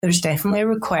there's definitely a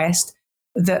request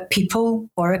that people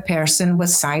or a person with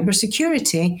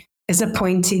cybersecurity is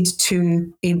appointed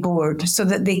to a board so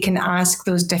that they can ask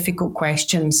those difficult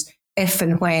questions if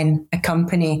and when a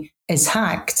company is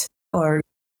hacked or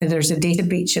there's a data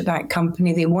breach at that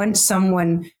company. They want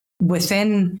someone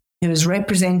within who is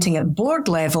representing at board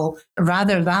level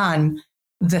rather than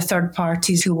the third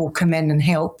parties who will come in and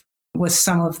help with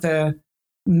some of the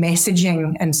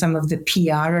messaging and some of the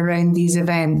PR around these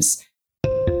events.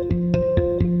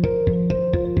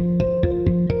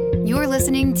 You're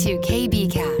listening to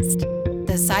KBcast,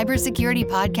 the cybersecurity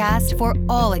podcast for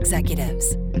all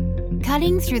executives.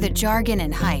 Cutting through the jargon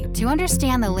and hype to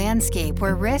understand the landscape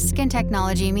where risk and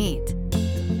technology meet.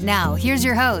 Now, here's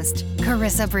your host,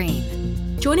 Carissa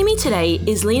Breen. Joining me today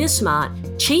is Lena Smart,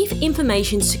 Chief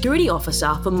Information Security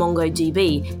Officer for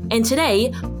MongoDB. And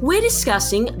today, we're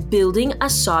discussing building a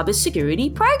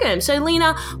cybersecurity program. So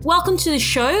Lena, welcome to the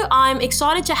show. I'm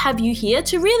excited to have you here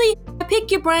to really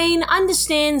pick your brain,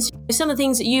 understand some of the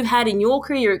things that you've had in your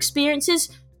career experiences.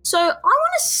 So I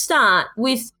want to start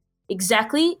with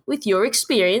your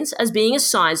experience as being a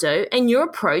CISO and your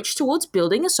approach towards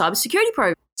building a cybersecurity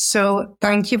program. So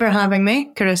thank you for having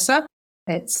me, Carissa.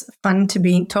 It's fun to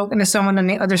be talking to someone on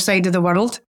the other side of the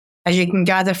world. As you can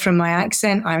gather from my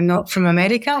accent, I'm not from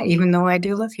America, even though I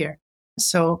do live here.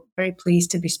 So very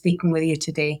pleased to be speaking with you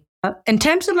today. In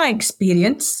terms of my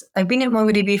experience, I've been at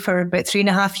MongoDB for about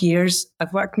 3.5 years.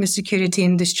 I've worked in the security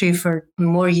industry for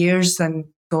more years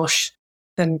than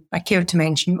I care to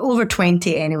mention, over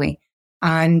 20 anyway.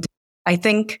 And I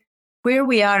think where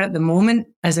we are at the moment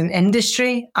as an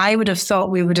industry, I would have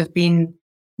thought we would have been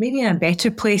maybe in a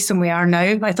better place than we are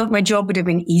now. I thought my job would have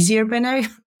been easier by now,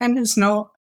 and it's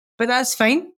not. But that's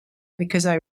fine, because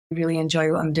I really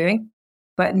enjoy what I'm doing.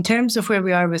 But in terms of where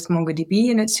we are with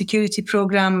MongoDB and its security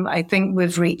program, I think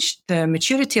we've reached the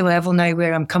maturity level now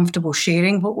where I'm comfortable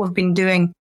sharing what we've been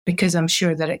doing, because I'm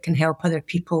sure that it can help other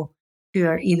people who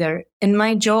are either in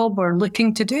my job or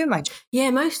looking to do my job.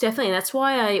 Yeah, most definitely. That's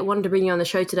why I wanted to bring you on the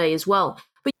show today as well.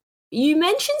 But you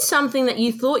mentioned something that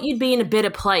you thought you'd be in a better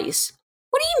place.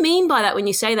 What do you mean by that when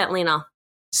you say that, Lena?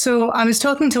 So I was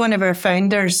talking to one of our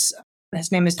founders.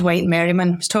 His name is Dwight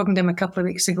Merriman. I was talking to him a couple of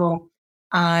weeks ago.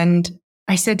 And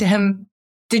I said to him,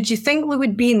 did you think we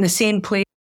would be in the same place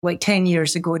like 10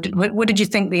 years ago? What did you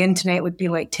think the internet would be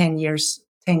like 10 years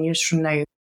from now?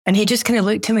 And he just kind of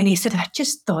looked at me and he said, I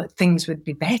just thought things would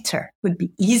be better, would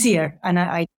be easier. And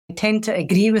I tend to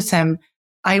agree with him.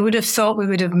 I would have thought we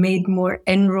would have made more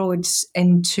inroads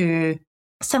into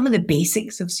some of the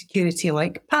basics of security,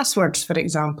 like passwords, for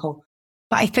example.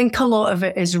 But I think a lot of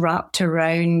it is wrapped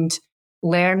around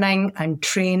learning and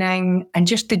training and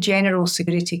just the general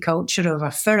security culture of a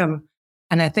firm.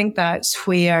 And I think that's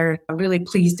where I'm really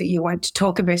pleased that you want to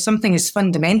talk about something as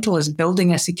fundamental as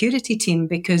building a security team,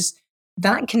 because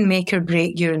that can make or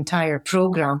break your entire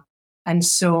program. And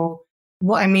so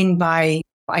what I mean by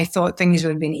I thought things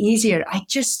would have been easier, I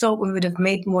just thought we would have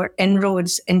made more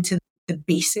inroads into the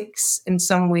basics in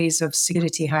some ways of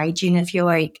security hygiene, if you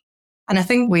like. And I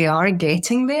think we are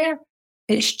getting there.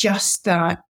 It's just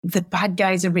that the bad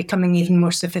guys are becoming even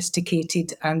more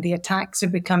sophisticated and the attacks are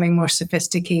becoming more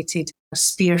sophisticated.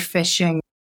 Spear phishing,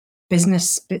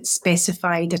 business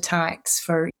specified attacks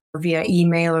via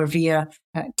email or via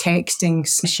texting,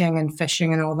 smishing and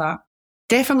phishing and all that.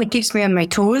 Definitely keeps me on my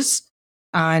toes.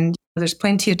 And there's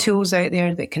plenty of tools out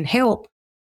there that can help.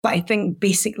 But I think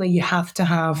basically you have to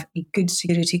have a good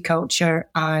security culture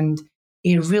and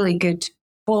a really good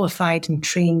qualified and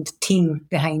trained team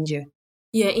behind you.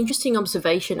 Yeah, interesting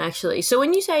observation, actually. So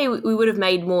when you say we would have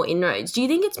made more inroads, do you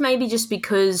think it's maybe just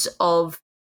because of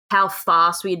how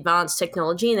fast we advance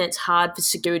technology and it's hard for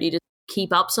security to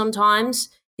keep up sometimes?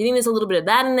 Do you think there's a little bit of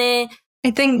that in there?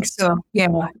 I think so, yeah.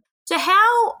 So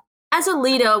how, as a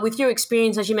leader, with your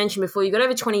experience, as you mentioned before, you've got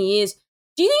over 20 years,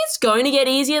 do you think it's going to get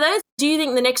easier though? Do you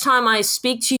think the next time I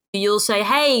speak to you, you'll say,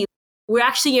 hey, we're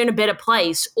actually in a better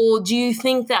place? Or do you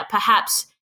think that perhaps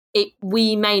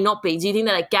we may not be? Do you think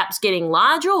that gap's getting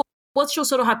larger? Or what's your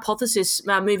sort of hypothesis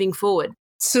moving forward?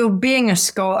 So being a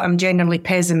Scot, I'm generally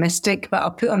pessimistic, but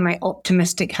I'll put on my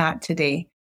optimistic hat today.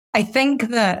 I think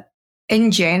that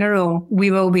in general,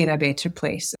 we will be in a better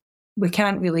place. We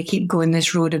can't really keep going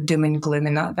this road of doom and gloom,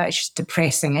 and that's just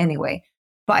depressing anyway.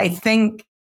 But I think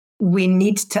we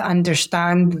need to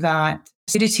understand that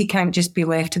security can't just be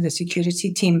left to the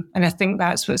security team. And I think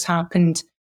that's what's happened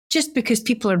just because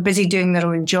people are busy doing their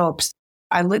own jobs.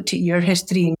 I looked at your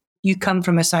history and you come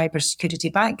from a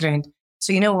cybersecurity background.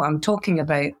 So you know what I'm talking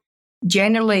about.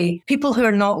 Generally, people who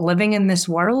are not living in this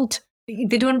world,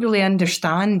 they don't really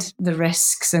understand the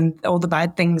risks and all the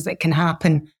bad things that can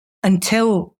happen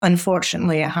until,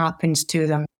 unfortunately, it happens to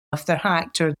them. If they're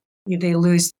hacked or they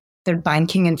lose their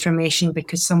banking information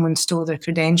because someone stole their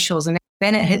credentials, and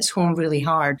then it hits home really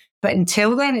hard. But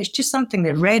until then, it's just something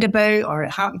they read about or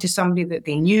it happened to somebody that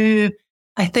they knew.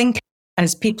 I think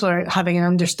as people are having an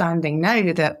understanding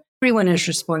now that everyone is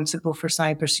responsible for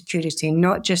cybersecurity,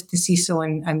 not just the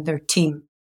CISO and their team,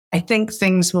 I think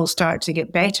things will start to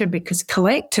get better because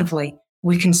collectively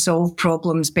we can solve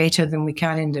problems better than we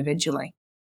can individually.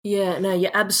 Yeah, no,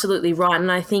 you're absolutely right.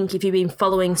 And I think if you've been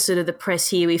following sort of the press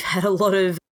here, we've had a lot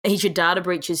of major data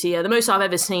breaches here, the most I've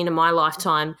ever seen in my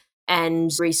lifetime.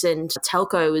 And recent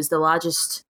telco is the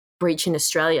largest breach in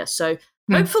Australia. So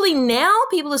hopefully now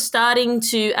people are starting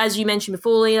to, as you mentioned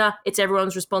before, Lena, it's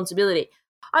everyone's responsibility.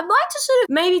 I'd like to sort of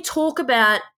maybe talk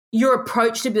about your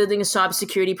approach to building a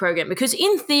cybersecurity program, because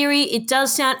in theory, it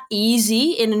does sound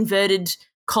easy in inverted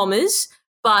commas,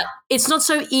 but it's not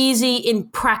so easy in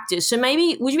practice. So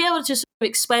maybe would you be able to just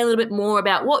explain a little bit more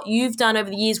about what you've done over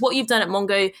the years, what you've done at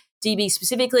MongoDB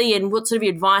specifically, and what sort of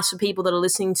your advice for people that are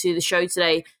listening to the show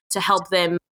today to help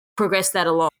them progress that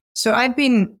along? So I've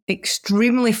been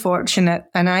extremely fortunate,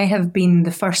 and I have been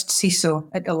the first CISO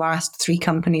at the last 3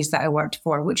 companies that I worked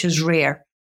for, which is rare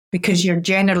because you're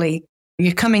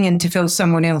coming in to fill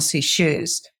someone else's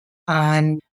shoes.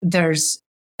 And there's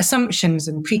assumptions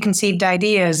and preconceived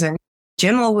ideas, and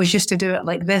Jim always used to do it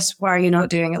like this. Why are you not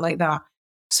doing it like that?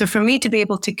 So for me to be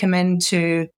able to come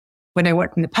into, when I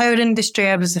worked in the power industry,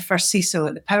 I was the first CISO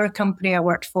at the power company I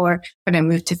worked for. When I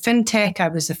moved to fintech, I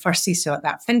was the first CISO at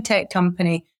that fintech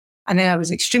company. And then I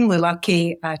was extremely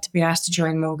lucky to be asked to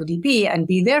join MongoDB and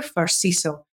be their first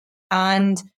CISO.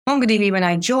 And MongoDB, when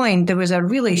I joined, there was a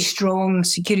really strong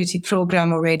security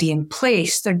program already in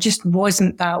place. There just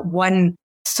wasn't that one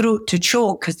throat to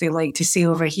choke, as they like to say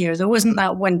over here. There wasn't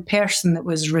that one person that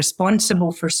was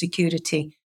responsible for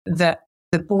security that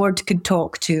the board could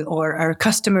talk to, or our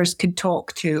customers could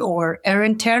talk to, or our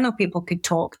internal people could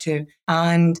talk to,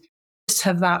 and just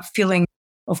have that feeling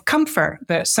of comfort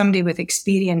that somebody with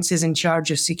experience is in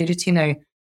charge of security now.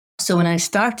 So when I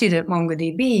started at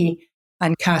MongoDB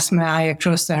and cast my eye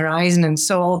across the horizon and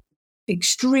saw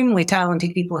extremely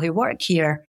talented people who work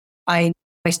here, I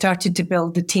started to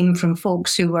build the team from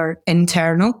folks who were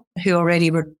internal, who already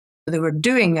were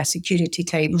doing a security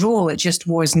type role. It just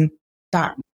wasn't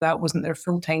that wasn't their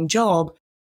full-time job,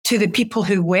 to the people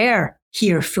who were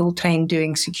here full-time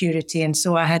doing security. And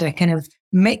so I had a kind of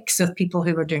mix of people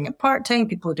who were doing it part-time,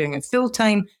 people who were doing it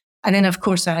full-time. And then, of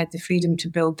course, I had the freedom to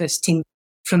build this team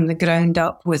from the ground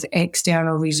up with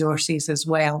external resources as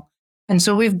well. And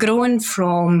so we've grown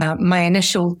from my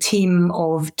initial team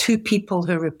of 2 people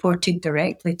who reported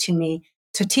directly to me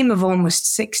to a team of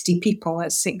almost 60 people.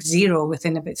 That's 60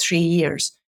 within about 3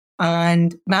 years.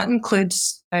 And that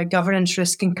includes governance,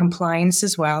 risk and compliance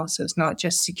as well. So it's not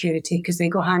just security, because they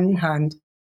go hand in hand.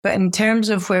 But in terms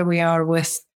of where we are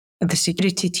with the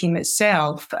security team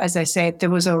itself, as I said,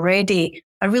 there was already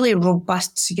a really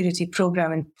robust security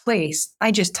program in place.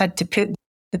 I just had to put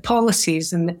the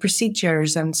policies and the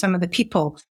procedures and some of the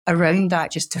people around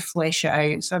that just to flesh it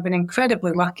out. So I've been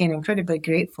incredibly lucky and incredibly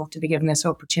grateful to be given this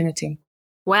opportunity.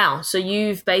 Wow. So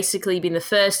you've basically been the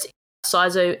first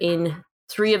CISO in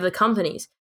 3 of the companies.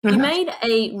 You made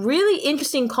a really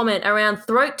interesting comment around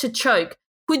throat to choke.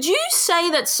 Would you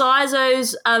say that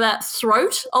CISOs are that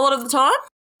throat a lot of the time?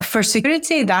 For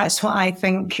security, that's what I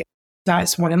think.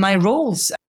 That's one of my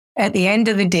roles. At the end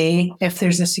of the day, if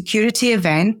there's a security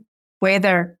event,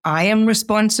 whether I am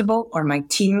responsible or my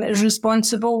team is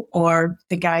responsible or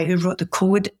the guy who wrote the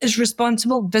code is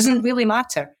responsible, doesn't really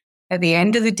matter. At the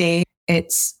end of the day,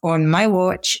 it's on my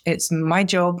watch. It's my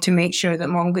job to make sure that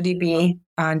MongoDB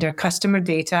and our customer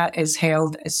data is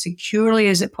held as securely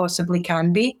as it possibly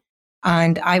can be.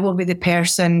 And I will be the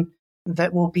person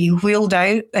that will be wheeled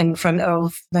out in front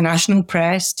of the national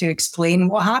press to explain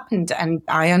what happened. And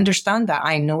I understand that.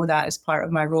 I know that as part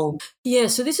of my role. Yeah,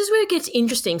 so this is where it gets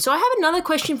interesting. So I have another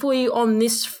question for you on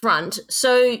this front.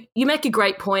 So you make a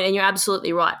great point and you're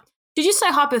absolutely right. Did you say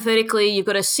hypothetically you've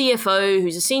got a CFO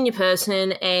who's a senior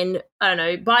person and, I don't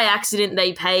know, by accident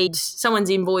they paid someone's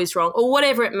invoice wrong or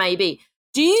whatever it may be?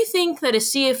 Do you think that a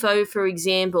CFO, for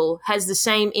example, has the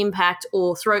same impact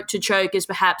or throat to choke as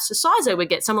perhaps a CISO would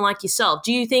get, someone like yourself?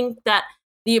 Do you think that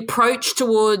the approach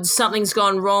towards something's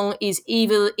gone wrong is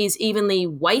evenly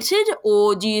weighted,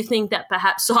 or do you think that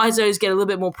perhaps CISOs get a little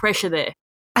bit more pressure there?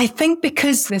 I think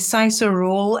because the CISO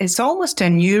role is almost a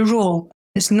new role.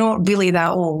 It's not really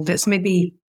that old. It's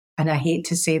maybe, and I hate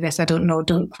to say this, I don't know,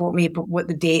 don't quote me, but what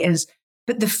the date is.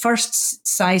 But the first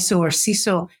CISO or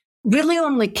CISO really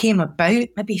only came about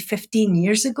maybe 15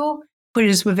 years ago,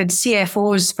 whereas we've had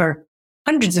CFOs for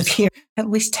hundreds of years, at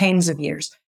least tens of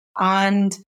years.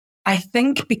 And I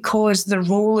think because the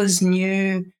role is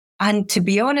new, and to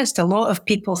be honest, a lot of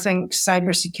people think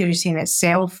cybersecurity in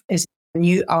itself is a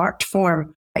new art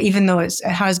form, even though it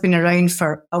has been around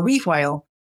for a wee while.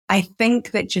 I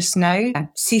think that just now,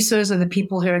 CISOs are the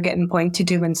people who are getting pointed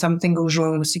to when something goes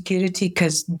wrong with security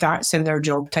because that's in their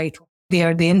job title. They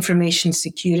are the information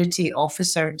security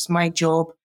officer. It's my job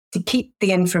to keep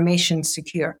the information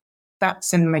secure.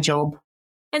 That's in my job.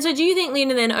 And so do you think,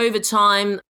 Lena, then over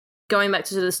time, going back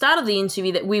to the start of the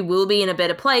interview, that we will be in a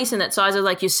better place and that CISOs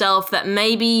like yourself, that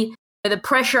maybe the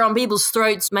pressure on people's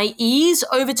throats may ease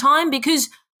over time? Because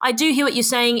I do hear what you're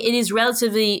saying. It is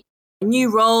relatively a new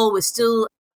role. We're still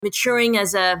maturing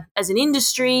as an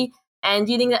industry. And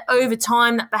do you think that over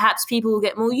time that perhaps people will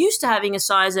get more used to having a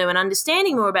CISO and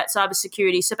understanding more about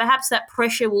cybersecurity? So perhaps that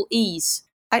pressure will ease.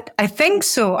 I think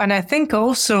so. And I think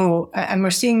also, and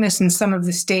we're seeing this in some of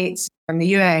the states, in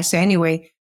the US anyway,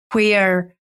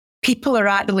 where people are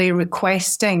actually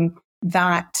requesting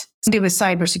that somebody with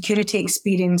cybersecurity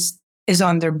experience is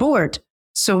on their board.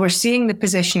 So we're seeing the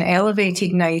position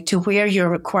elevated now to where you're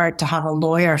required to have a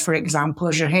lawyer, for example,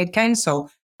 as your head counsel,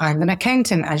 and an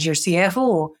accountant as your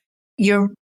CFO.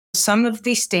 Some of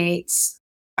the states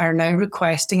are now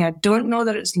requesting, I don't know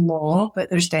that it's law, but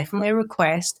there's definitely a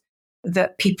request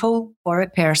that people or a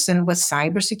person with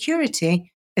cybersecurity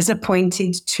is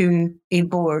appointed to a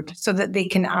board so that they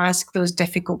can ask those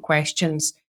difficult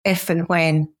questions if and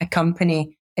when a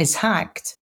company is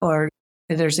hacked or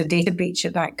there's a data breach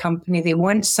at that company. They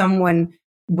want someone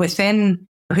within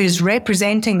who's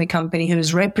representing the company,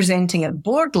 who's representing at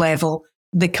board level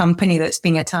the company that's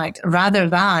being attacked, rather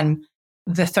than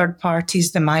the third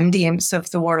parties, the Mandiants of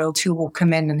the world who will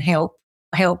come in and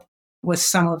help with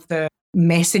some of the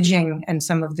messaging and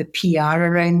some of the PR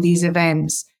around these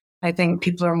events. I think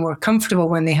people are more comfortable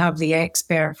when they have the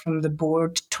expert from the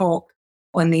board talk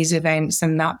on these events,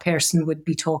 and that person would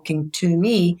be talking to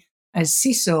me as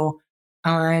CISO.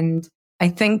 And I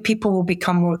think people will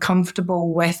become more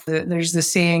comfortable with it. There's the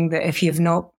saying that if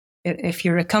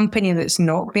you're a company that's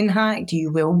not been hacked,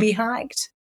 you will be hacked.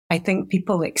 I think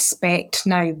people expect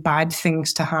now bad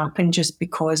things to happen just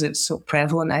because it's so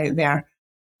prevalent out there.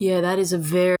 Yeah, that is a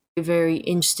very, very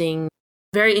interesting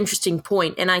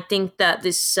point. And I think that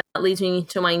this leads me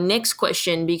to my next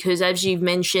question, because as you've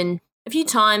mentioned a few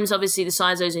times, obviously the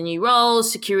CISO's a new role,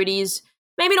 security is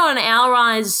maybe not in our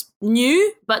eyes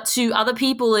new, but to other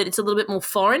people it's a little bit more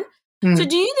foreign. So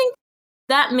do you think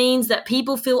that means that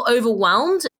people feel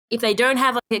overwhelmed if they don't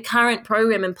have a current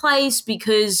program in place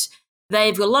because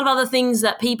they've got a lot of other things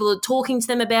that people are talking to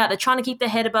them about? They're trying to keep their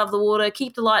head above the water,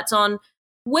 keep the lights on.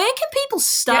 Where can people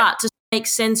start to make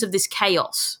sense of this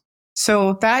chaos?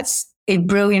 So that's a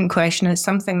brilliant question. It's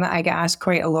something that I get asked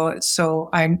quite a lot. So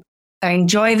I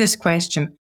enjoy this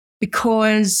question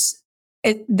because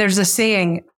there's a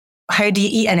saying, how do you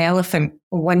eat an elephant?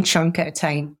 One chunk at a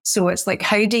time. So it's like,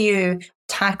 how do you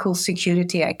tackle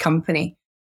security at a company?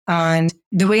 And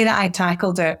the way that I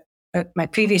tackled it at my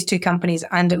previous two companies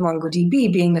and at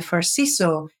MongoDB, being the first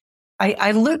CISO,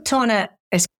 I looked on it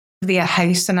as a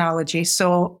house analogy.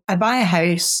 So I buy a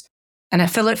house and I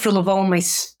fill it full of all my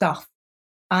stuff.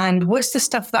 And what's the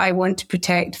stuff that I want to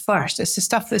protect first? It's the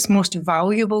stuff that's most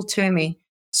valuable to me.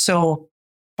 So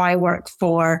if I work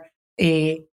for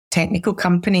a technical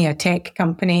company, a tech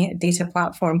company, a data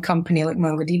platform company like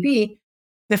MongoDB,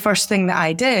 the first thing that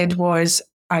I did was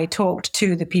I talked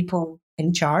to the people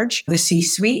in charge, the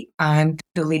C-suite and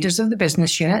the leaders of the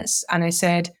business units. And I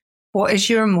said, what is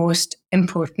your most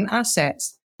important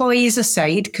assets? Employees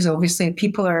aside, because obviously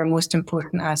people are our most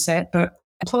important asset, but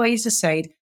employees aside,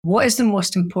 what is the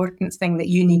most important thing that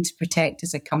you need to protect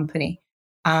as a company?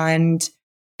 And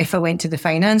if I went to the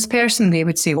finance person, they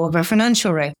would say, well, our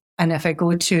financial risk. And if I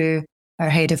go to our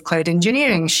head of cloud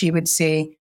engineering, she would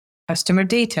say, customer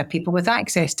data, people with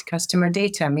access to customer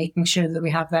data, making sure that we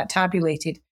have that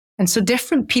tabulated. And so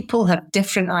different people have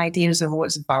different ideas of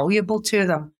what's valuable to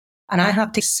them. And I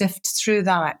have to sift through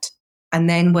that. And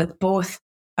then with both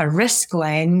a risk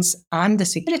lens and a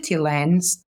security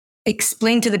lens,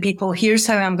 explain to the people, here's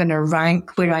how I'm going to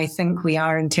rank where I think we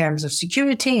are in terms of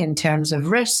security, in terms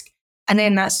of risk. And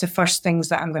then that's the first things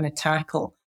that I'm going to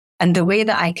tackle. And the way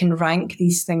that I can rank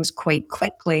these things quite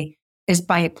quickly is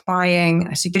by applying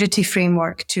a security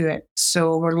framework to it.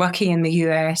 So we're lucky in the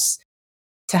US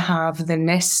to have the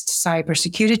NIST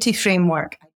cybersecurity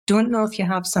framework. I don't know if you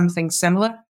have something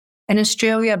similar in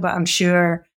Australia, but I'm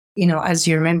sure, as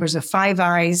you're members of Five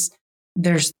Eyes,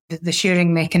 there's the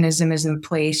sharing mechanism is in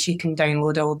place. You can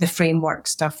download all the framework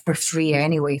stuff for free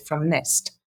anyway from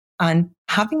NIST. And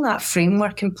having that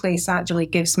framework in place actually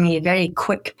gives me a very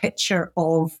quick picture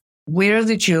of where are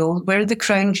the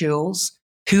crown jewels,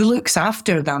 who looks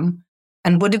after them,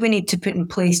 and what do we need to put in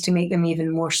place to make them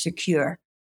even more secure.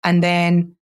 And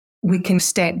then we can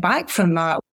step back from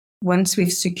that once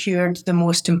we've secured the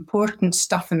most important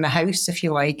stuff in the house, if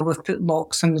you like. We've put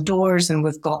locks on the doors and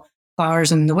we've got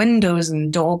bars on the windows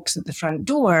and dogs at the front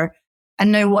door.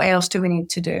 And now what else do we need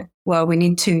to do? Well, we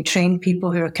need to train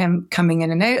people who are coming in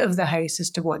and out of the house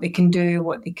as to what they can do,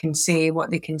 what they can say,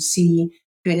 what they can see,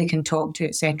 who they can talk to,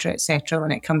 et cetera,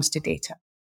 when it comes to data.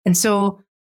 And so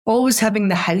always having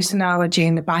the house analogy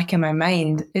in the back of my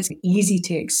mind, it's easy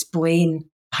to explain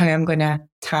how I'm going to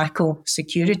tackle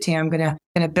security. I'm going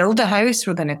to build a house.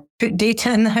 We're going to put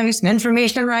data in the house and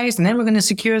information arise, and then we're going to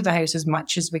secure the house as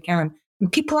much as we can.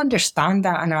 And people understand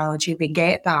that analogy. They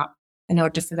get that. In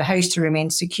order for the house to remain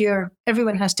secure,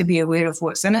 everyone has to be aware of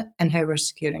what's in it and how we're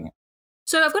securing it.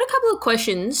 So I've got a couple of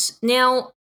questions.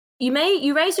 Now,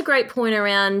 you raised a great point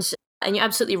around, and you're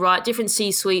absolutely right, different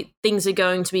C-suite things are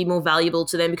going to be more valuable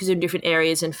to them because of different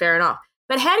areas, and fair enough.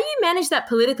 But how do you manage that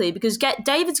politically? Because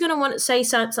David's going to want to say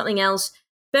something else,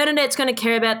 Bernadette's going to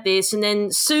care about this, and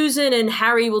then Susan and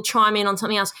Harry will chime in on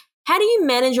something else. How do you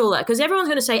manage all that? Because everyone's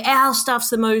going to say, our stuff's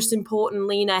the most important,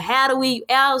 Lena.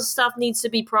 Our stuff needs to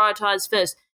be prioritized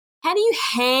first. How do you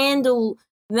handle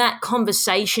that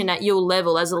conversation at your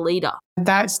level as a leader?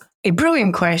 That's a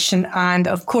brilliant question. And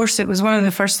of course, it was one of the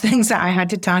first things that I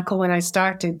had to tackle when I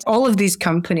started. All of these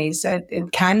companies,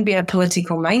 it can be a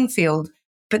political minefield.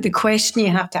 But the question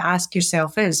you have to ask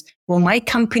yourself is, will my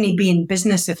company be in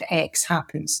business if X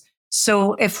happens?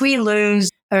 So if we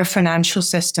lose our financial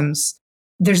systems,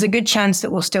 there's a good chance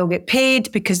that we'll still get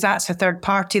paid because that's a third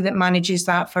party that manages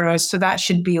that for us. So that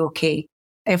should be okay.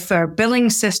 If our billing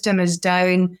system is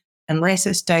down, unless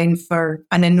it's down for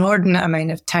an inordinate amount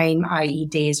of time, i.e.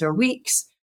 days or weeks,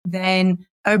 then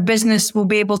our business will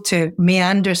be able to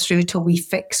meander through till we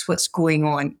fix what's going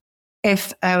on.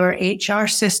 If our HR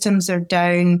systems are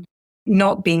down,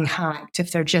 not being hacked,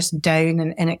 if they're just down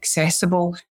and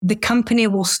inaccessible, the company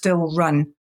will still run.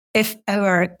 If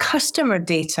our customer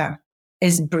data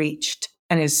is breached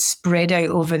and is spread out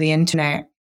over the internet,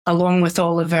 along with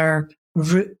all of our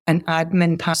root and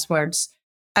admin passwords,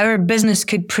 our business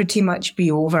could pretty much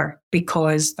be over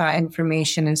because that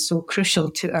information is so crucial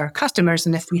to our customers.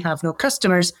 And if we have no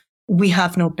customers, we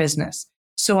have no business.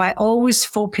 So I always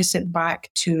focus it back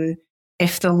to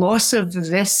if the loss of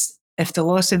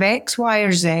X, Y,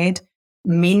 or Z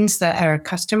means that our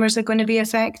customers are going to be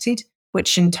affected,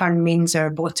 which in turn means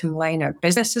our bottom line, our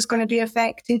business is going to be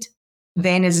affected,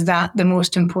 then is that the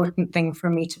most important thing for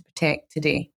me to protect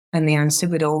today? And the answer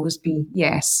would always be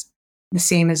yes. The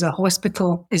same as a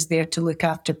hospital is there to look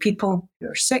after people who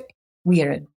are sick. We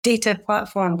are a data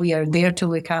platform. We are there to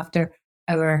look after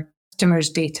our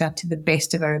customers' data to the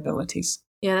best of our abilities.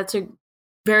 Yeah, that's a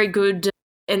very good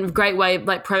and great way,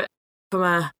 from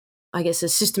a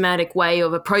systematic way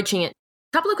of approaching it.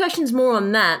 A couple of questions more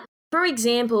on that. For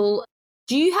example,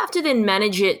 do you have to then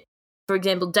manage it? For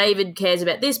example, David cares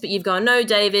about this, but you've gone, no,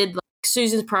 David,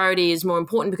 Susan's priority is more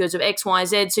important because of X, Y,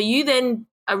 Z. So you then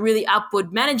are really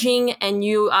upward managing and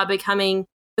you are becoming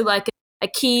like a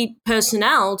key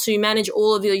personnel to manage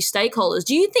all of your stakeholders.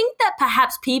 Do you think that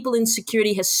perhaps people in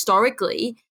security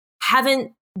historically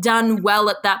haven't done well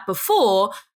at that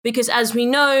before? Because as we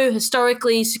know,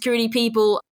 historically, security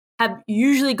people have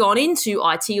usually gone into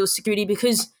IT or security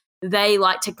because they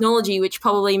like technology, which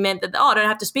probably meant that, I don't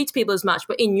have to speak to people as much.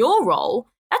 But in your role,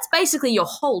 that's basically your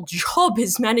whole job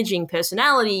is managing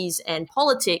personalities and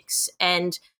politics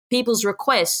and people's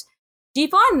requests. Do you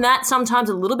find that sometimes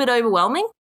a little bit overwhelming?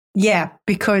 Yeah,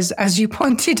 because as you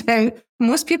pointed out,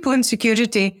 most people in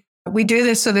security, we do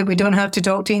this so that we don't have to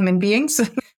talk to human beings.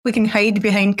 We can hide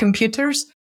behind computers.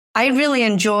 I really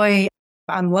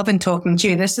I'm loving talking to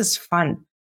you. This is fun.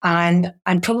 And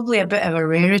I'm probably a bit of a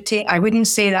rarity. I wouldn't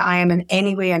say that I am in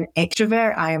any way an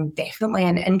extrovert. I am definitely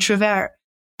an introvert,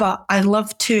 but I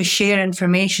love to share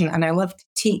information and I love to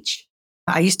teach.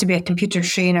 I used to be a computer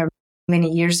trainer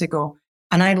many years ago,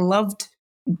 and I loved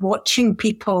watching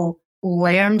people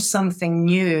learn something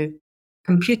new,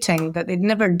 computing, that they'd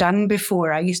never done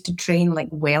before. I used to train like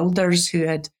welders who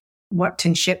had worked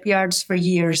in shipyards for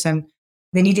years and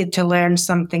they needed to learn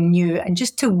something new, and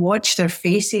just to watch their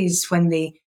faces when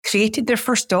they created their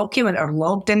first document or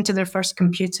logged into their first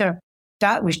computer,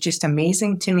 that was just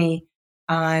amazing to me.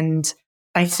 And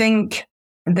I think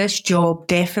this job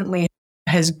definitely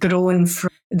has grown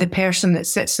from the person that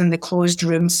sits in the closed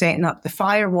room setting up the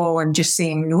firewall and just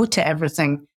saying no to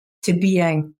everything to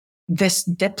being this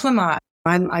diplomat.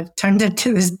 I've turned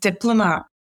into this diplomat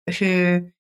who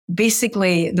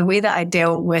basically the way that I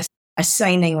dealt with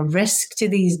assigning a risk to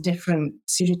these different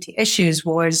security issues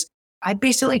was I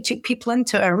basically took people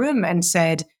into a room and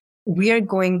said, we are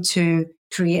going to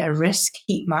create a risk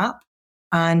heat map,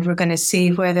 and we're going to say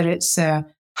whether it's a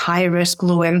high risk,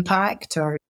 low impact,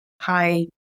 or high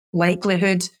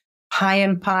likelihood, high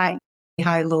impact,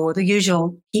 high low, the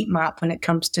usual heat map when it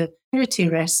comes to security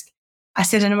risk. I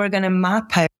said, and we're going to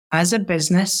map out as a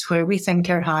business where we think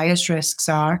our highest risks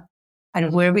are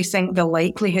and where we think the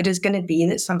likelihood is going to be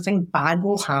that something bad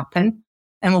will happen.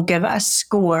 And we'll give it a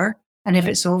score. And if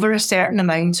it's over a certain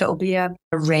amount, it'll be a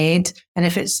red. And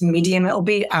if it's medium, it'll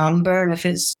be amber. And if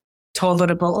it's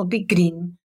tolerable, it'll be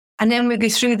green. And then we go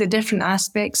through the different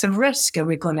aspects of risk. Are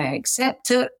we going to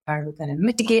accept it? Are we going to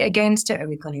mitigate against it? Are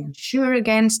we going to insure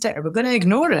against it? Are we going to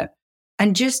ignore it?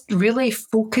 And just really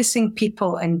focusing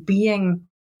people and being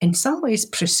in some ways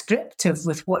prescriptive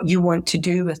with what you want to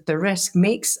do with the risk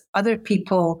makes other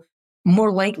people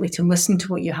more likely to listen to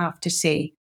what you have to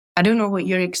say. I don't know what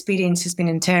your experience has been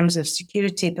in terms of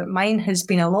security, but mine has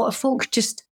been a lot of folk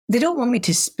they don't want me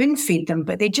to spoon feed them,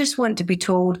 but they just want to be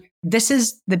told, this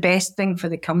is the best thing for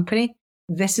the company.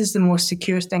 This is the most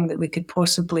secure thing that we could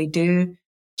possibly do.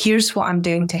 Here's what I'm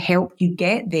doing to help you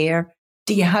get there.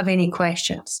 Do you have any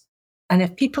questions? And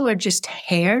if people are just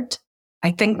heard,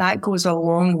 I think that goes a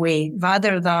long way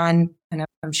rather than, and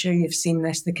I'm sure you've seen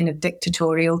this, the kind of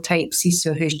dictatorial type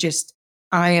CISO who's just,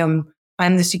 I'm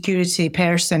the security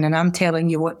person and I'm telling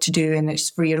you what to do and it's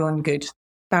for your own good.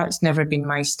 That's never been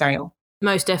my style.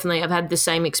 Most definitely. I've had the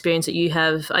same experience that you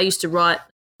have. I used to write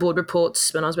board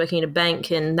reports when I was working in a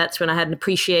bank, and that's when I had an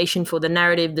appreciation for the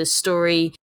narrative, the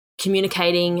story,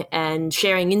 communicating and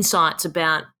sharing insights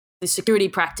about the security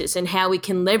practice and how we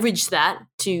can leverage that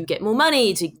to get more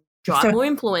money, to drive more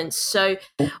influence. So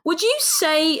would you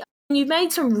say, you've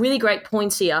made some really great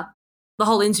points here, the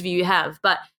whole interview you have,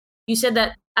 but you said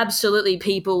that absolutely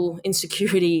people in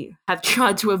security have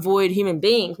tried to avoid human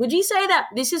beings. Would you say that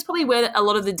this is probably where a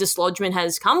lot of the dislodgement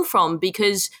has come from?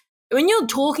 Because when you're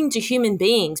talking to human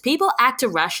beings, people act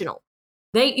irrational.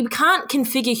 You can't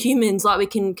configure humans like we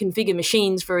can configure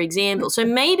machines, for example. So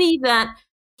maybe that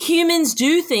humans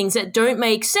do things that don't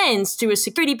make sense to a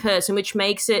security person, which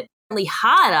makes it really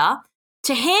harder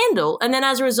to handle. And then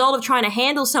as a result of trying to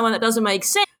handle someone that doesn't make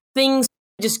sense, things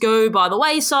just go by the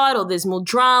wayside, or there's more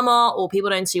drama, or people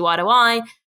don't see eye to eye.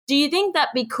 Do you think that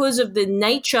because of the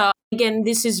nature, again,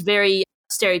 this is very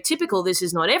stereotypical, this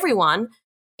is not everyone,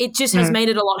 it just has made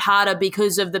it a lot harder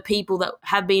because of the people that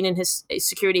have been in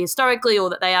security historically or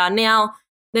that they are now?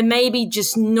 They're maybe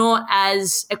just not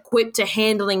as equipped to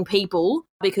handling people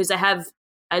because they have,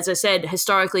 as I said,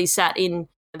 historically sat in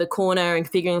the corner and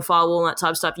configuring the firewall and that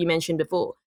type of stuff you mentioned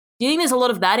before. Do you think there's a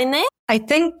lot of that in there? I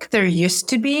think there used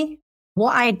to be.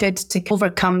 What I did to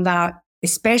overcome that,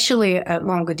 especially at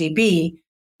MongoDB,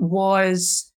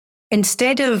 was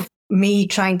instead of me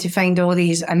trying to find all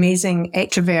these amazing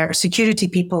extrovert security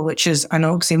people, which is an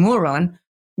oxymoron,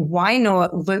 why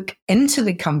not look into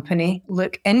the company,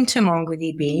 look into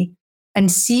MongoDB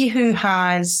and see who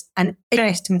has an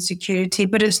interest in security,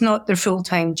 but it's not their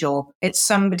full-time job. It's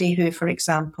somebody who, for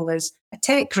example, is a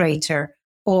tech writer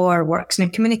or works in a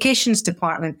communications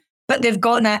department, but they've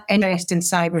got that interest in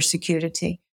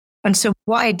cybersecurity. And so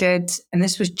what I did, and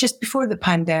this was just before the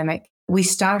pandemic, we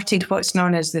started what's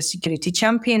known as the Security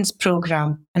Champions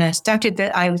Program. And I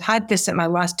had this at my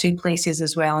last two places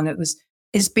as well. And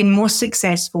it's been most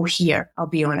successful here, I'll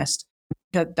be honest.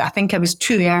 I think I was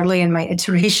too early in my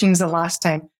iterations the last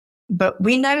time. But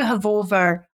we now have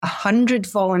over 100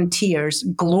 volunteers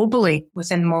globally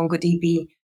within MongoDB.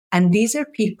 And these are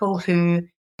people who,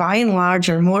 by and large,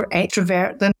 are more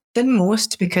extrovert than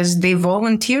most because they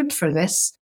volunteered for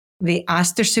this. They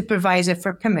asked their supervisor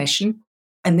for permission,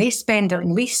 and they spend at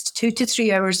least 2 to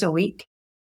 3 hours a week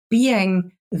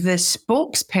being the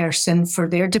spokesperson for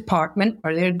their department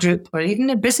or their group or even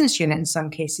their business unit in some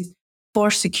cases for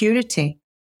security.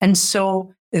 And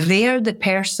so they're the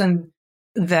person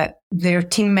that their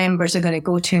team members are going to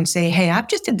go to and say, hey, I've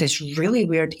just had this really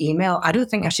weird email. I don't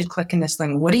think I should click on this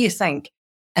link. What do you think?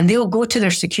 And they'll go to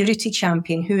their security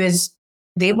champion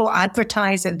they will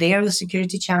advertise that they are the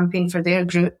security champion for their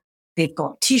group. They've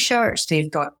got t-shirts, they've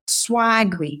got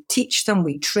swag, we teach them,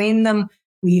 we train them.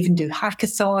 We even do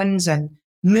hackathons and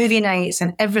movie nights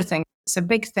and everything. It's a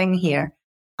big thing here.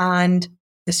 And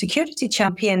the security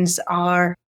champions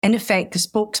are, in effect, the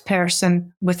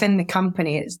spokesperson within the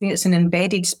company. It's an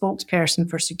embedded spokesperson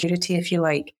for security, if you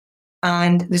like.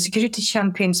 And the security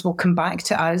champions will come back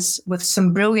to us with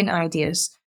some brilliant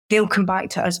ideas. They'll come back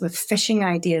to us with phishing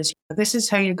ideas. This is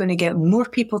how you're going to get more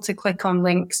people to click on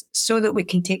links so that we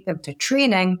can take them to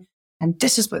training And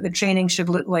this is what the training should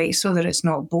look like so that it's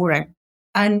not boring.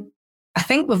 And I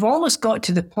think we've almost got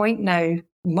to the point now,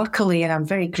 luckily, and I'm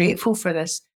very grateful for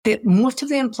this, that most of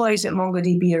the employees at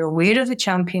MongoDB are aware of the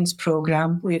Champions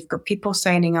program. We've got people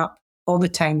signing up all the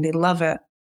time. They love it.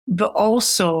 But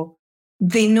also,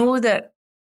 they know that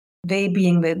they,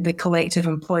 being the collective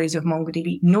employees of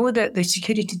MongoDB, know that the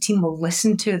security team will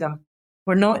listen to them.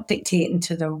 We're not dictating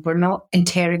to them. We're not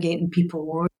interrogating people.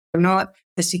 We're not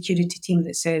the security team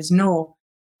that says no.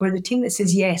 We're the team that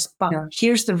says yes, but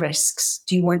here's the risks.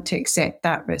 Do you want to accept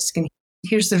that risk? And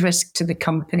here's the risk to the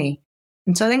company.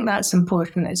 And so I think that's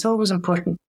important. It's always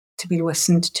important to be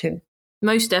listened to.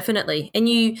 Most definitely. And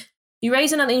you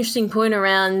raise another interesting point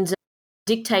around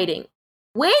dictating.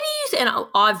 Where do you, and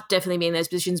I've definitely been in those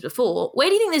positions before, where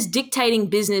do you think this dictating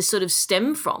business sort of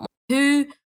stem from? Who,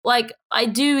 like, I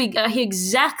hear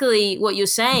exactly what you're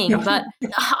saying, but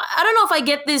I don't know if I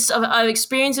get this, I've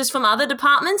experienced this from other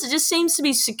departments. It just seems to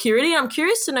be security. I'm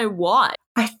curious to know why.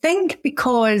 I think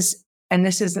because, and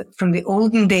this is from the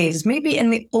olden days, maybe in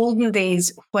the olden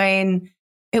days when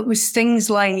it was things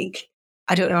like,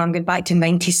 I don't know, I'm going back to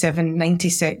 97,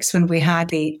 96, when we had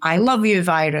the I love you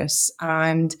virus,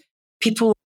 and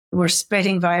people were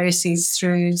spreading viruses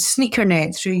through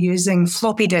SneakerNet, through using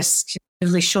floppy disks,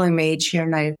 really showing my age here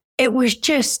now. It was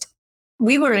just,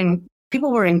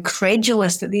 people were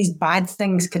incredulous that these bad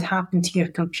things could happen to your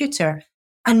computer.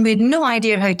 And we had no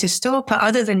idea how to stop it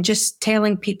other than just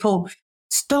telling people,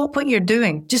 stop what you're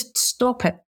doing, just stop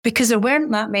it. Because there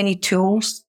weren't that many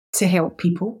tools to help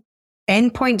people.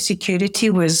 Endpoint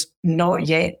security was not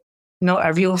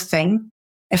a real thing.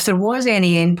 If there was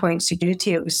any endpoint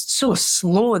security, it was so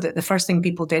slow that the first thing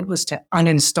people did was to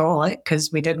uninstall it because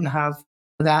we didn't have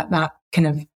that kind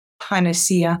of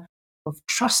panacea of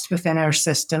trust within our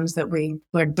systems that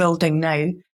we're building now.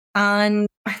 And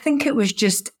I think it was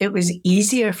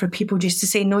easier for people just to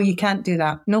say, no, you can't do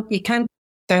that. Nope, you can't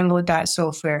download that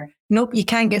software. Nope, you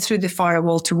can't get through the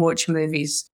firewall to watch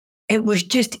movies. It was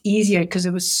just easier because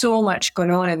there was so much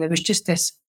going on and there was just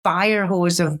this fire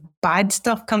hose of bad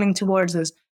stuff coming towards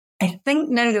us. I think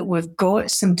now that we've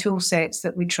got some tool sets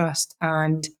that we trust,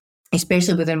 and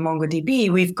especially within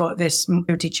MongoDB, we've got this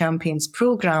Security Champions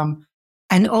program.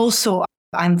 And also,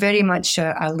 I'm very much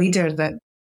a leader that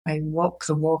I walk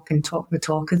the walk and talk the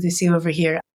talk, as they say over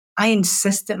here. I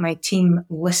insist that my team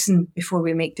listen before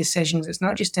we make decisions. It's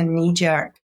not just a knee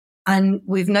jerk. And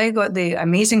we've now got the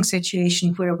amazing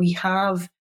situation where we have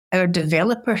our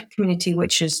developer community,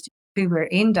 which is who we're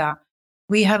aimed at.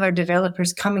 We have our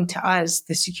developers coming to us,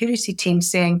 the security team,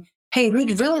 saying, hey,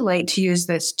 we'd really like to use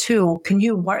this tool. Can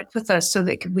you work with us so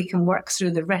that we can work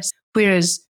through the risk?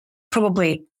 Whereas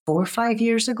probably 4 or 5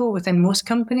 years ago within most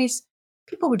companies,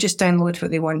 people would just download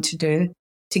what they want to do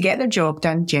to get their job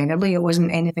done. Generally, it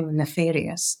wasn't anything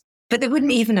nefarious. But they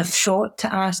wouldn't even have thought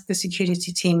to ask the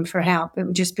security team for help. It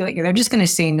would just be like, they're just going to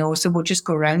say no, so we'll just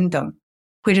go around them.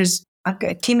 Whereas I've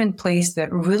got a team in place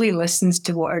that really listens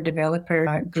to what our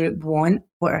developer group want,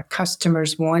 what our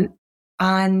customers want.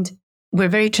 And we're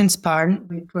very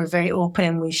transparent. We're very open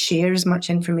and we share as much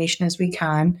information as we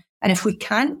can. And if we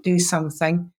can't do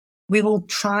something, we will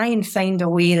try and find a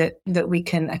way that we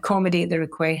can accommodate the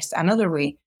request another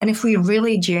way. And if we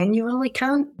really genuinely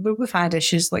can't, we've had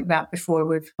issues like that before,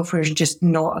 where software is just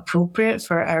not appropriate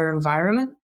for our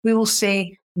environment, we will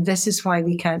say, this is why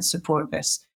we can't support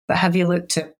this. But have you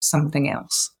looked at something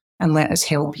else and let us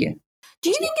help you? Do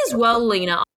you think as well,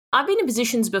 Lena, I've been in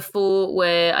positions before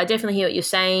where I definitely hear what you're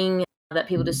saying, that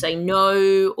people just say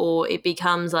no, or it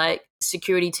becomes like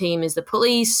security team is the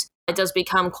police. It does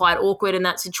become quite awkward in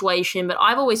that situation. But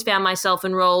I've always found myself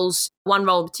in roles, one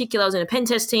role in particular, I was in a pen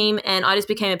test team and I just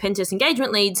became a pen test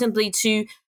engagement lead simply to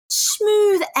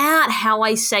smooth out how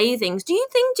I say things. Do you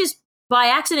think just by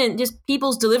accident, just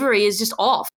people's delivery is just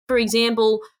off? For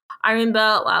example, I remember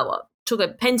I took a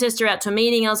pen tester out to a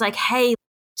meeting. I was like, hey,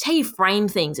 it's how you frame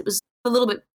things. It was a little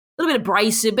bit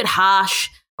abrasive, a bit harsh.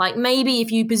 Like maybe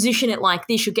if you position it like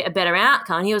this, you'll get a better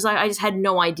outcome. And he was like, I just had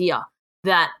no idea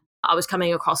that I was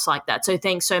coming across like that. So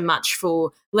thanks so much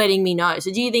for letting me know.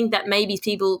 So do you think that maybe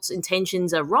people's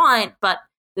intentions are right, but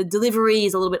the delivery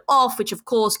is a little bit off, which of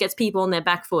course gets people on their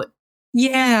back foot?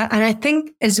 Yeah. And I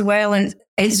think as well, and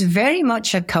it's very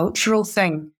much a cultural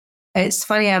thing. It's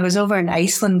funny, I was over in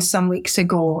Iceland some weeks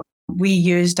ago. We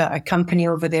used a company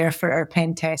over there for our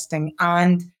pen testing,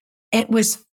 and it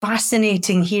was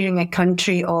fascinating hearing a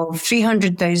country of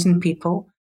 300,000 people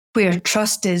where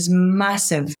trust is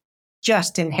massive,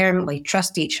 just inherently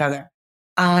trust each other.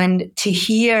 And to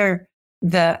hear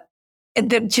that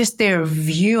just their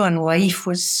view on life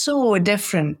was so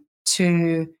different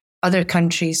to other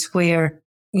countries where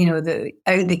out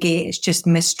the gate, it's just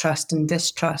mistrust and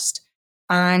distrust.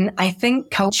 And I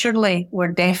think culturally,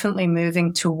 we're definitely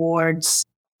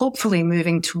hopefully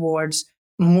moving towards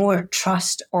more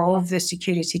trust of the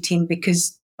security team,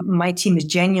 because my team is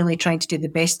genuinely trying to do the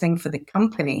best thing for the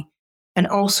company and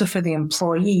also for the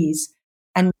employees.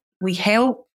 And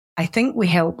I think we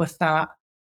help with that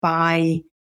by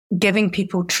giving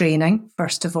people training,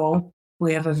 first of all.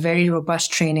 We have a very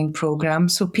robust training program.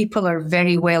 So people are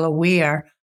very well aware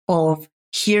of,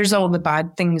 here's all the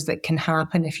bad things that can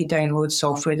happen if you download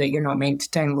software that you're not meant to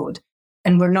download.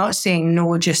 And we're not saying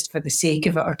no just for the sake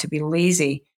of it or to be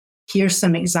lazy. Here's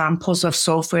some examples of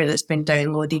software that's been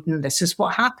downloaded and this is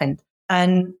what happened.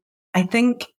 And I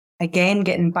think, again,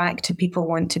 getting back to people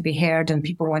want to be heard and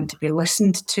people want to be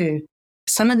listened to.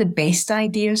 Some of the best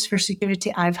ideas for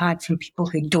security I've had from people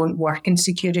who don't work in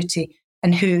security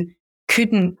and who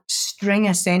couldn't string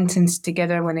a sentence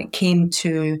together when it came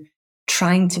to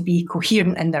trying to be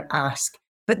coherent in their ask,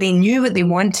 but they knew what they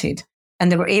wanted and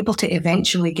they were able to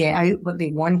eventually get out what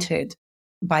they wanted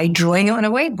by drawing it on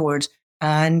a whiteboard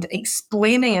and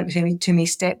explaining it to me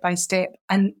step by step.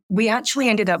 And we actually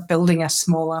ended up building a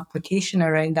small application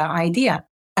around that idea.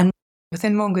 And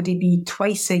within MongoDB,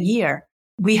 twice a year,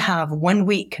 we have 1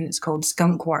 week, and it's called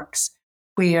Skunkworks,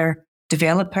 where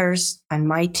developers and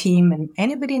my team and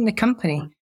anybody in the company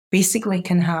basically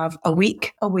can have a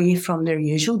week away from their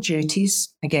usual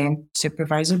duties. Again,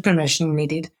 supervisor permission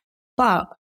needed. But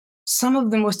some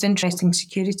of the most interesting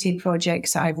security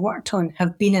projects that I've worked on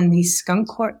have been in these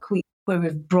Skunkwork weeks, where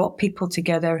we've brought people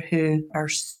together who are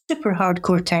super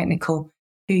hardcore technical,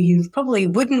 who you probably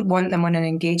wouldn't want them on an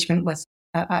engagement with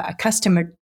a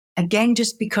customer, again,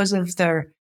 just because of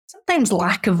their sometimes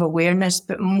lack of awareness,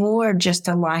 but more just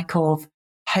a lack of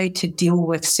how to deal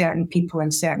with certain people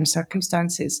in certain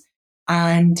circumstances.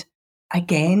 And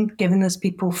again, giving those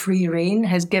people free rein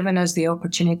has given us the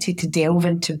opportunity to delve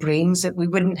into brains that we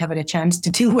wouldn't have had a chance to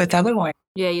deal with otherwise.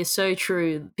 Yeah, you're so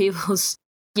true.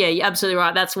 Yeah, you're absolutely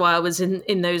right. That's why I was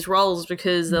in those roles,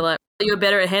 because they're like, you're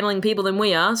better at handling people than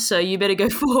we are, so you better go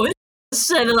forward.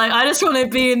 So they're like, I just want to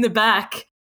be in the back.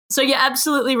 So you're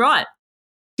absolutely right.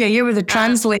 Yeah, you were the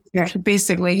translator,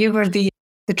 basically. You were the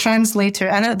translator.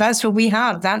 And that's what we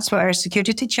have. That's what our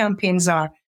security champions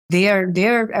are.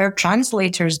 They're our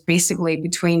translators, basically,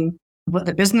 between what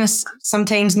the business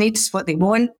sometimes needs, what they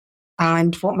want,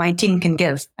 and what my team can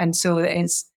give. And so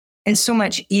it's so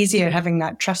much easier having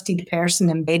that trusted person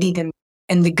embedded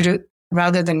in the group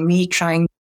rather than me trying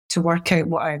to work out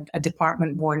what a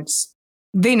department wants.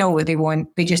 They know what they want.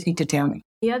 They just need to tell me.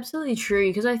 Yeah, absolutely true.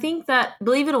 Because I think that,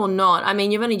 believe it or not, I mean,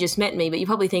 you've only just met me, but you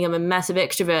probably think I'm a massive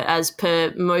extrovert, as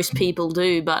per most people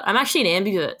do. But I'm actually an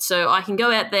ambivert. So I can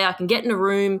go out there, I can get in a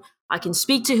room, I can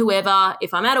speak to whoever.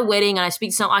 If I'm at a wedding and I speak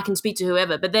to someone, I can speak to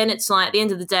whoever. But then it's like, at the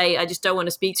end of the day, I just don't want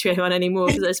to speak to anyone anymore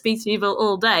because I speak to people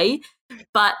all day.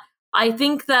 But I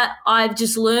think that I've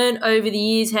just learned over the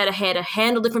years how to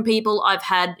handle different people. I've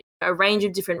had a range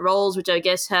of different roles, which I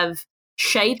guess have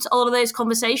shaped a lot of those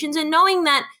conversations. And knowing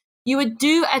that you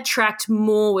do attract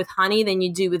more with honey than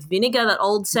you do with vinegar, that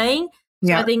old saying.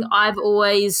 Yeah. So I think I've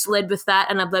always led with that,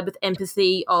 and I've led with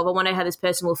empathy of, I wonder how this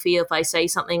person will feel if I say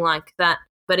something like that.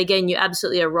 But again, you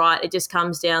absolutely are right. It just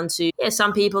comes down to,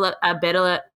 some people are better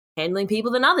at handling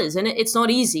people than others, and it's not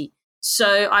easy.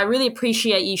 So I really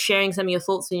appreciate you sharing some of your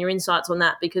thoughts and your insights on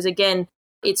that, because again,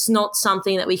 it's not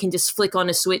something that we can just flick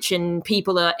on a switch and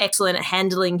people are excellent at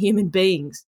handling human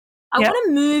beings. I want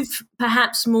to move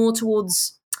perhaps more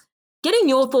towards getting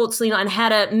your thoughts, Lena, on how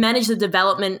to manage the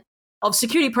development of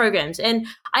security programs. And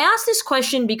I asked this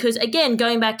question because, again,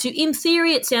 going back to, in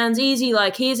theory, it sounds easy,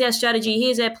 like here's our strategy,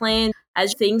 here's our plan.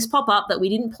 As things pop up that we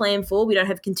didn't plan for, we don't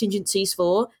have contingencies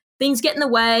for, things get in the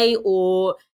way,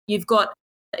 or you've got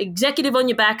executive on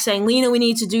your back saying, Lena, we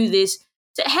need to do this.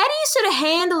 So how do you sort of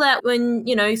handle that when,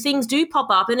 things do pop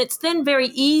up? And it's then very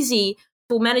easy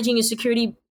for managing a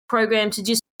security program to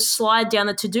just slide down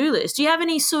the to-do list. Do you have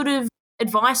any sort of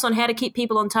advice on how to keep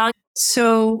people on target?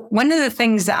 So one of the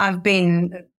things that I've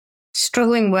been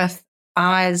struggling with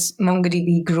as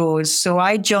MongoDB grows, so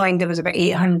I joined, there was about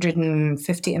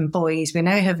 850 employees. We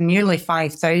now have nearly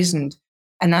 5,000,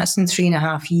 and that's in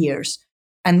 3.5 years.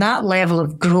 And that level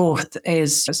of growth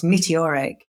is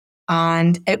meteoric.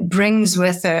 And it brings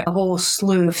with it a whole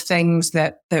slew of things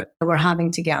that we're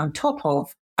having to get on top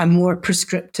of. A more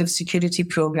prescriptive security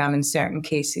program in certain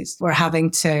cases. We're having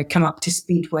to come up to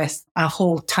speed with a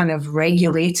whole ton of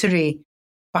regulatory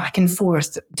back and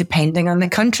forth, depending on the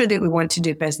country that we want to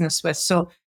do business with. So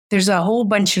there's a whole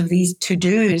bunch of these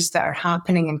to-dos that are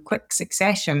happening in quick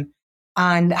succession.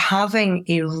 And having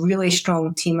a really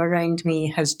strong team around me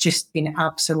has just been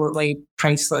absolutely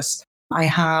priceless. I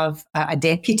have a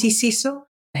deputy CISO.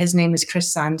 His name is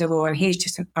Chris Sandalo, and he's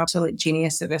just an absolute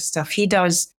genius at this stuff. He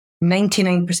does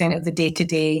 99% of the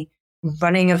day-to-day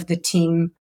running of the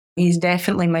team. He's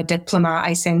definitely my diplomat.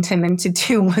 I sent him in to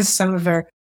deal with some of our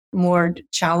more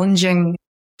challenging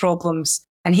problems.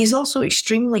 And he's also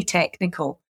extremely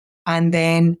technical. And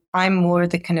then I'm more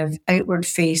the kind of outward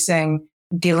facing,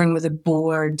 dealing with the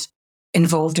board,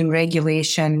 involved in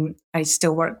regulation. I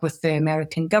still work with the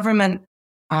American government.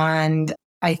 And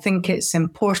I think it's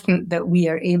important that we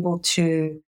are able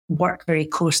to work very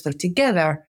closely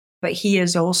together. But he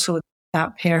is also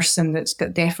that person that's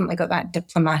definitely got that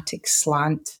diplomatic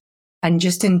slant. And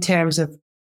just in terms of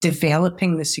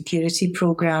developing the security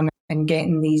program and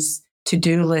getting these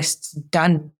to-do lists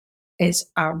done, it's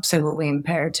absolutely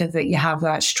imperative that you have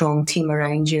that strong team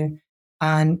around you.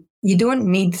 And you don't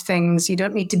need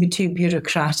to be too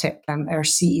bureaucratic. Our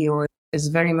CEO is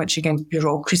very much against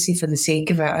bureaucracy for the sake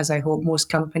of it, as I hope most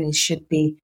companies should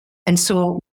be. And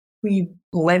so we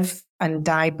live and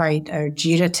die by our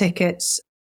JIRA tickets.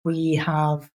 We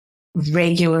have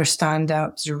regular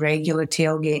stand-ups, regular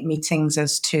tailgate meetings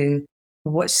as to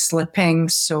what's slipping.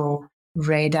 So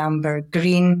red, amber,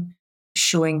 green,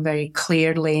 showing very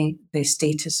clearly the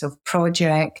status of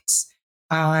projects.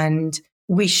 And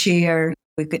we've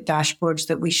got dashboards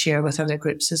that we share with other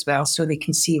groups as well, so they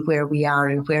can see where we are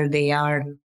and where they are,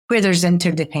 and where there's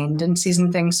interdependencies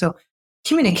and things. So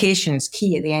communication is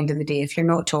key at the end of the day. If you're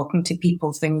not talking to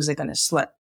people, things are going to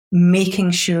slip.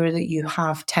 Making sure that you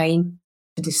have time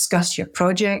to discuss your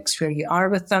projects, where you are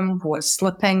with them, what's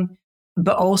slipping,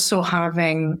 but also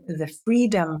having the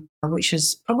freedom, which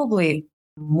is probably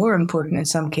more important in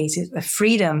some cases, the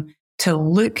freedom to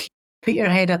put your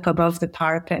head up above the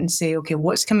parapet and say, okay,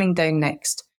 what's coming down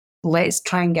next? Let's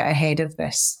try and get ahead of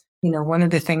this. One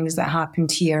of the things that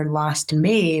happened here last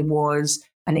May was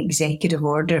an executive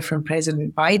order from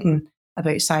President Biden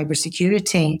about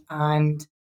cybersecurity. And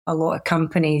a lot of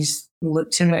companies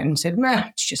looked at it and said,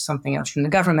 it's just something else from the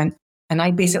government. And I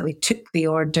basically took the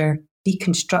order,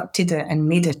 deconstructed it, and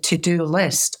made a to-do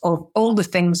list of all the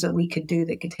things that we could do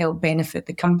that could help benefit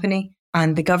the company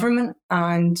and the government.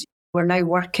 And we're now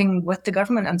working with the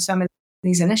government on some of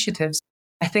these initiatives.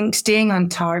 I think staying on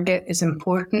target is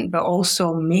important, but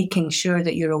also making sure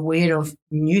that you're aware of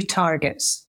new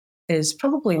targets is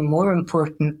probably more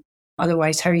important.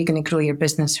 Otherwise, how are you going to grow your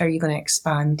business? How are you going to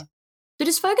expand? So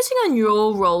just focusing on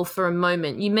your role for a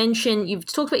moment, you've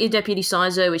talked about your deputy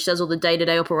CISO, which does all the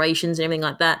day-to-day operations and everything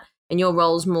like that, and your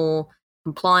role's more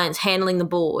compliance, handling the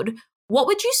board. What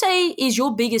would you say is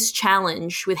your biggest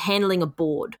challenge with handling a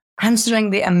board? Answering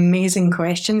the amazing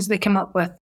questions they come up with.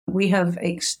 We have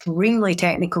extremely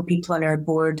technical people on our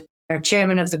board. Our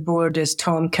chairman of the board is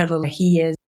Tom Kirtle. He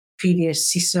is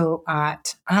previous CISO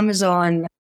at Amazon.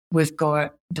 We've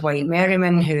got Dwight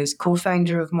Merriman, who is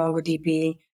co-founder of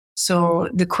MongoDB. So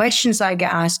the questions I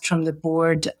get asked from the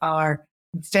board are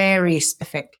very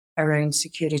specific around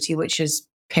security, which is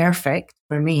perfect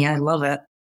for me. I love it.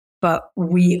 But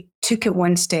we took it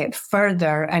one step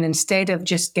further, and instead of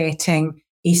just getting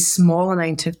a small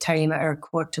amount of time at our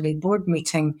quarterly board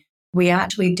meeting, we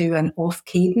actually do an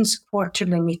off-cadence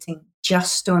quarterly meeting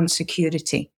just on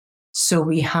security. So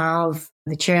we have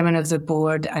the chairman of the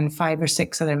board and 5 or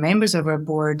 6 other members of our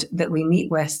board that we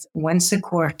meet with once a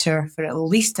quarter for at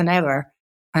least an hour.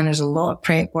 And there's a lot of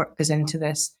prep work goes into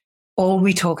this. All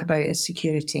we talk about is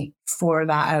security for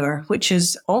that hour, which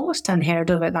is almost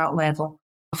unheard of at that level.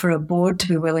 For a board to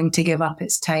be willing to give up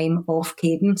its time off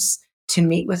cadence to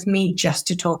meet with me just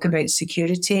to talk about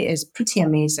security is pretty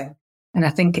amazing. And I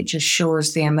think it just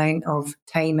shows the amount of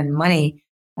time and money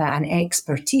and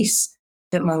expertise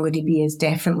that MongoDB is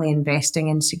definitely investing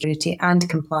in security and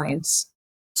compliance.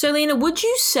 So, Lena, would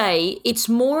you say it's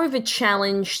more of a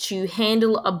challenge to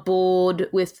handle a board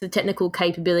with the technical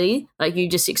capability, like you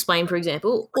just explained, for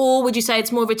example, or would you say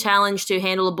it's more of a challenge to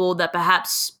handle a board that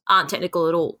perhaps aren't technical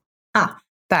at all?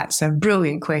 That's a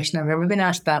brilliant question. I've never been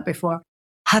asked that before.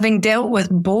 Having dealt with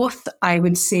both, I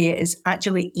would say it is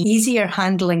actually easier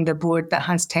handling the board that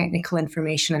has technical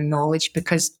information and knowledge,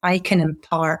 because I can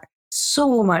impart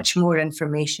so much more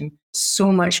information,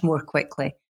 so much more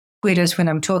quickly. Whereas when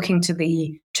I'm talking to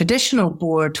the traditional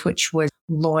board, which was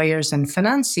lawyers and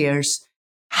financiers,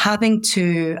 having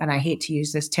to, and I hate to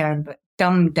use this term, but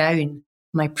dumb down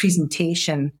my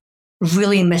presentation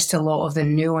really missed a lot of the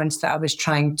nuance that I was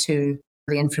trying to,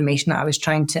 the information that I was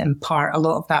trying to impart. A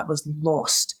lot of that was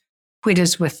lost.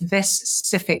 Whereas with this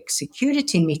specific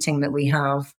security meeting that we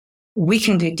have, we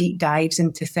can do deep dives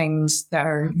into things that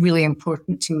are really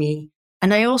important to me.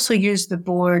 And I also use the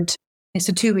board. It's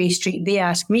a two-way street. They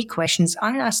ask me questions.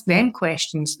 I ask them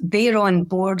questions. They're on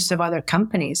boards of other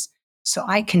companies. So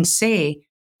I can say,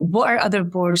 what are other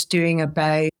boards doing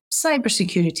about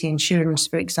cybersecurity insurance,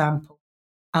 for example?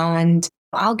 And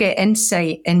I'll get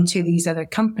insight into these other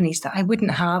companies that I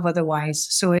wouldn't have otherwise.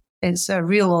 So it's a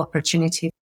real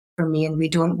opportunity for me, and we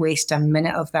don't waste a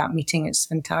minute of that meeting. It's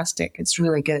fantastic. It's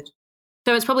really good.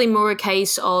 So it's probably more a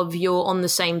case of you're on the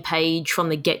same page from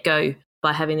the get-go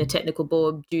by having a technical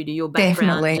board due to your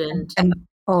background.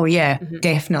 Definitely.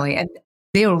 Definitely. And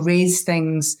they'll raise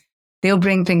things, they'll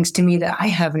bring things to me that I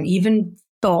haven't even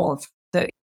thought of, that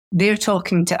they're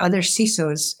talking to other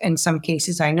CISOs. In some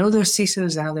cases, I know those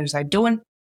CISOs, and others I don't.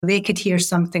 They could hear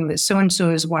something that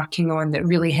so-and-so is working on that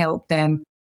really helped them.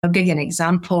 I'll give you an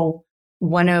example.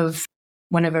 One of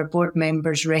our board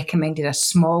members recommended a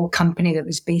small company that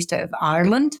was based out of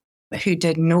Ireland who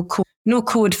did no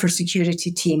code for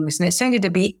security teams. And it sounded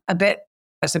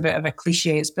that's a bit of a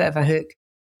cliche, it's a bit of a hook.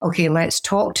 Okay, let's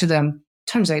talk to them.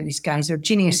 Turns out these guys are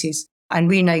geniuses. And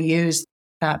we now use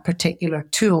that particular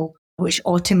tool, which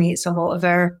automates a lot of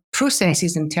our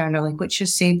processes internally, which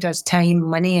has saved us time,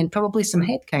 money, and probably some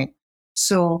headcount.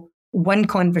 So one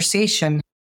conversation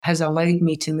has allowed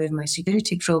me to move my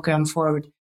security program forward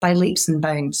by leaps and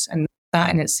bounds. And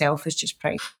that in itself is just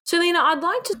pretty. So, Lena, I'd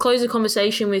like to close the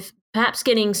conversation with perhaps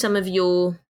getting some of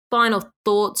your final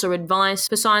thoughts or advice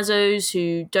for CISOs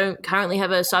who don't currently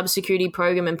have a cybersecurity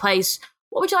program in place.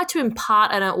 What would you like to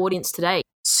impart on our audience today?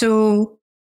 So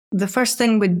the first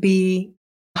thing would be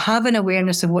have an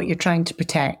awareness of what you're trying to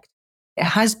protect. It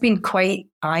has been quite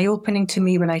eye-opening to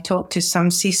me when I talk to some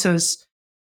CISOs,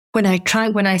 when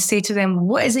I say to them,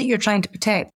 what is it you're trying to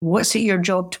protect? What's it your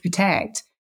job to protect?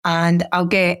 And I'll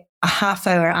get a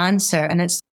half-hour answer, and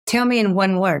it's, tell me in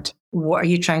one word, what are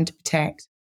you trying to protect?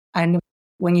 And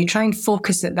when you try and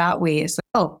focus it that way, it's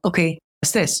like, oh, okay,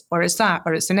 it's this, or it's that,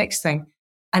 or it's the next thing.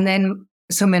 And then,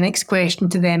 so my next question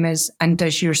to them is, and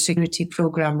does your security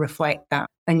program reflect that?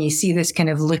 And you see this kind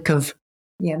of look of,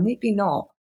 yeah, maybe not.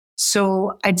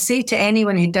 So I'd say to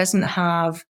anyone who doesn't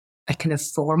have a kind of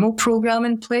formal program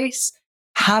in place,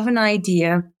 have an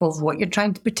idea of what you're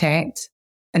trying to protect.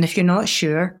 And if you're not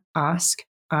sure, ask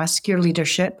your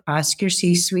leadership, ask your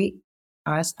C-suite,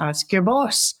 ask your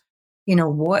boss,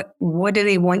 what do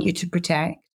they want you to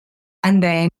protect? And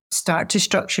then start to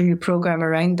structure your program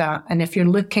around that. And if you're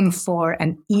looking for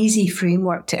an easy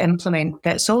framework to implement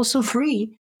that's also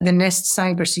free, the NIST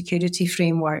cybersecurity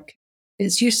framework,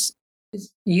 it's used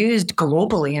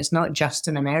globally. It's not just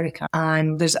in America.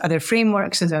 And there's other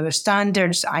frameworks, there's other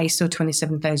standards. ISO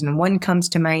 27001 comes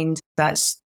to mind.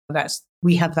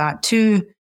 We have that too.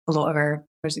 A lot of our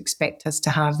members expect us to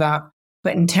have that.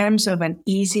 But in terms of an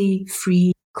easy,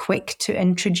 free, quick to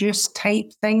introduce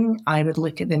type thing, I would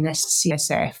look at the NIST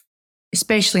CSF.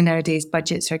 Especially nowadays,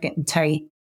 budgets are getting tight.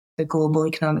 The global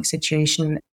economic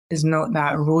situation is not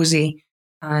that rosy.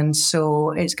 And so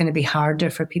it's going to be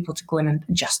harder for people to go in and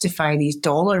justify these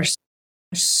dollars.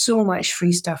 There's so much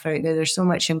free stuff out there. There's so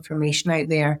much information out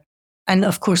there. And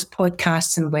of course,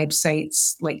 podcasts and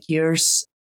websites like yours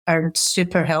are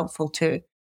super helpful too.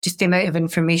 Just the amount of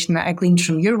information that I gleaned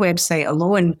from your website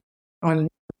alone on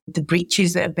the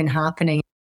breaches that have been happening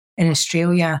in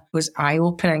Australia was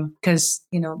eye-opening, because,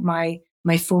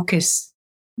 my focus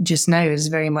just now is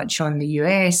very much on the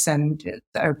US and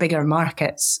our bigger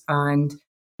markets. And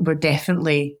we're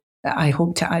definitely, I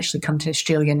hope to actually come to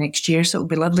Australia next year. So it'll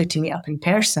be lovely to meet up in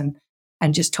person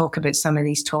and just talk about some of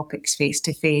these topics face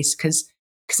to face. Because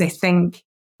I think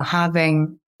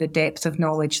having the depth of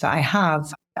knowledge that I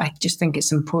have, I just think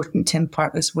it's important to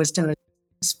impart this wisdom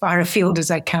as far afield as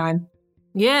I can.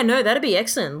 Yeah, no, that'd be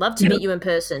excellent. Love to meet you in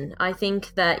person. I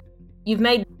think that you've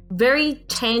made very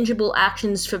tangible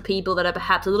actions for people that are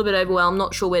perhaps a little bit overwhelmed,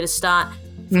 not sure where to start,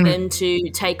 for them to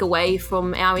take away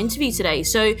from our interview today.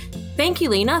 So thank you,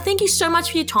 Lena. Thank you so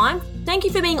much for your time. Thank you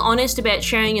for being honest about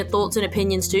sharing your thoughts and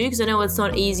opinions too, because I know it's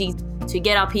not easy to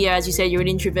get up here, as you said, you're an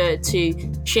introvert,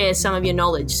 to share some of your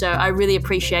knowledge. So I really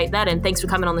appreciate that, and thanks for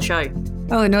coming on the show.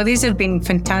 Oh, no, these have been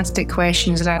fantastic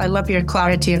questions. I love your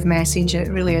clarity of message. It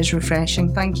really is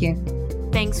refreshing. Thank you.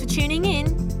 Thanks for tuning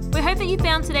in. We hope that you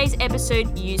found today's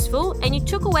episode useful and you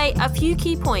took away a few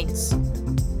key points.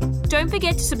 Don't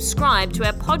forget to subscribe to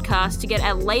our podcast to get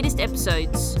our latest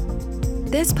episodes.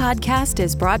 This podcast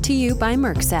is brought to you by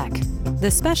MercSec,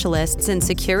 the specialists in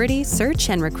security, search,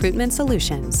 and recruitment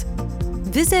solutions.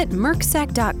 Visit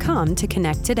mercsec.com to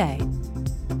connect today.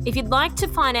 If you'd like to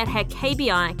find out how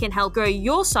KBI can help grow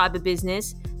your cyber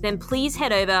business, then please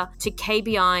head over to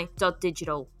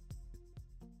kbi.digital.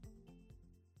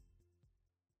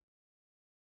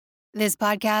 This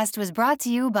podcast was brought to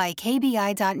you by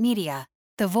KBI.media,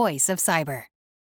 the voice of cyber.